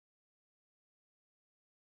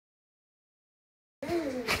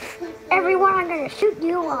Everyone, I'm gonna shoot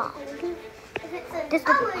you all. This is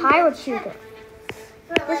the pirate shooter.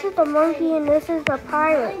 This is the monkey and this is the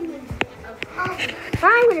pirate.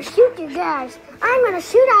 I'm gonna shoot you guys. I'm gonna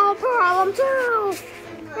shoot our problem too.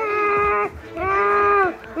 I'm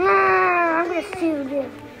gonna shoot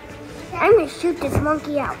you. I'm gonna shoot this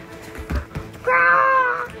monkey out.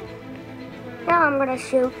 Now I'm gonna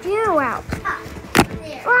shoot you out.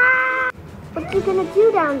 What you gonna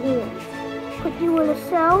do down here? Put you in a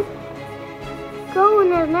cell? Go in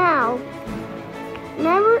there now.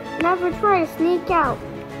 Never try to sneak out.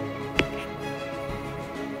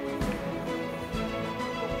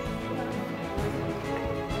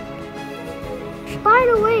 By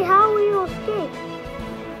the way, how will you escape?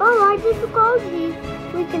 Oh, I just told you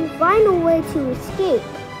we can find a way to escape.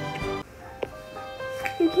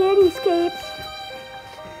 You can't escape.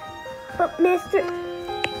 But mister,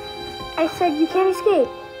 I said you can't escape.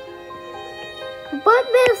 But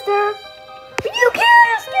mister, you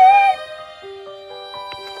can't escape!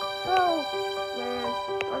 Oh, man,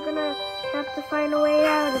 we're gonna have to find a way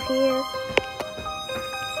out of here.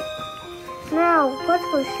 Now, let's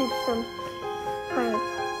go shoot some pirates.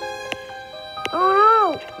 Oh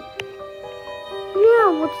no! Yeah,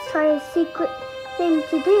 let's try a secret thing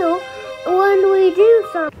to do when we do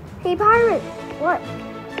some. Hey pirate, what?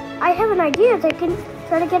 I have an idea that can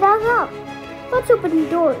try to get us out. Let's open the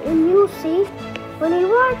door and you'll see when he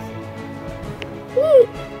walks, he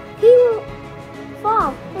will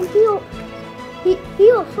fall and he'll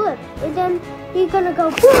slip and then he's gonna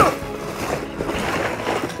go boom.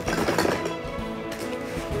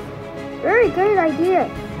 Very good idea.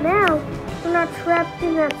 Now we're not trapped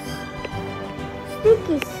in that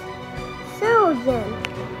stinky cell again.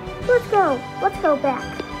 Let's go back.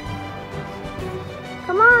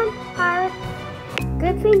 Come on, pirate.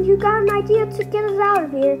 Good thing you got an idea to get us out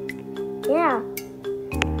of here. Yeah,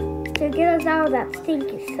 to get us out of that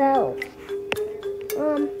stinky cell.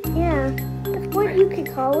 Yeah, that's what you could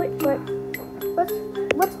call it. But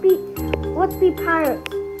let's be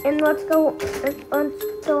pirates and let's go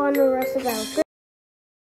on the rest of our trip.